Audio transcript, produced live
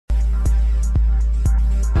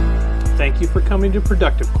Thank you for coming to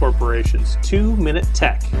Productive Corporation's 2-Minute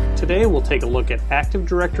Tech. Today we'll take a look at Active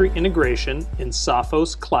Directory integration in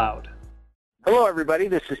Sophos Cloud. Hello everybody,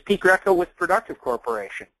 this is Pete Greco with Productive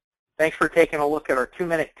Corporation. Thanks for taking a look at our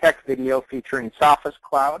 2-Minute Tech video featuring Sophos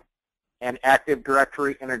Cloud and Active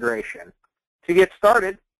Directory integration. To get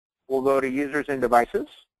started, we'll go to Users and Devices,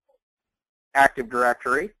 Active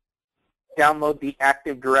Directory, download the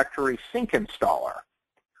Active Directory Sync installer.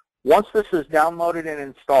 Once this is downloaded and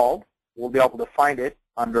installed, we'll be able to find it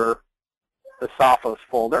under the Sophos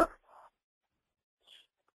folder,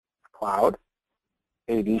 Cloud,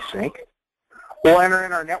 AD Sync. We'll enter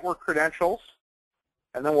in our network credentials,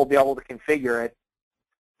 and then we'll be able to configure it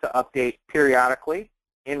to update periodically,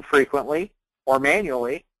 infrequently, or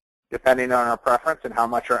manually, depending on our preference and how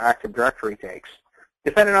much our Active Directory takes.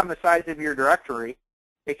 Depending on the size of your directory,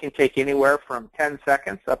 it can take anywhere from 10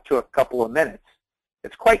 seconds up to a couple of minutes.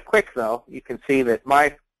 It's quite quick, though. You can see that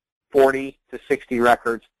my 40 to 60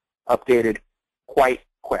 records updated quite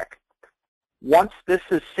quick. Once this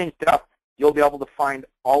is synced up, you'll be able to find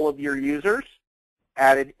all of your users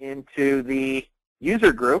added into the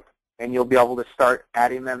user group, and you'll be able to start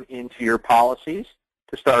adding them into your policies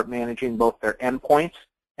to start managing both their endpoints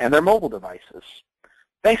and their mobile devices.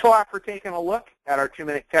 Thanks a lot for taking a look at our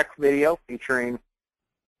 2-Minute Tech video featuring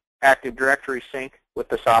Active Directory Sync with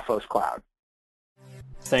the Sophos Cloud.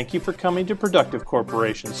 Thank you for coming to Productive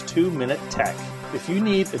Corporation's 2-Minute Tech. If you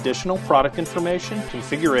need additional product information,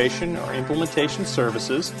 configuration, or implementation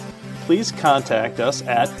services, please contact us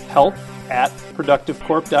at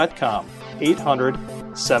help@productivecorp.com,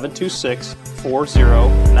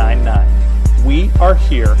 800-726-4099. We are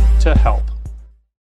here to help.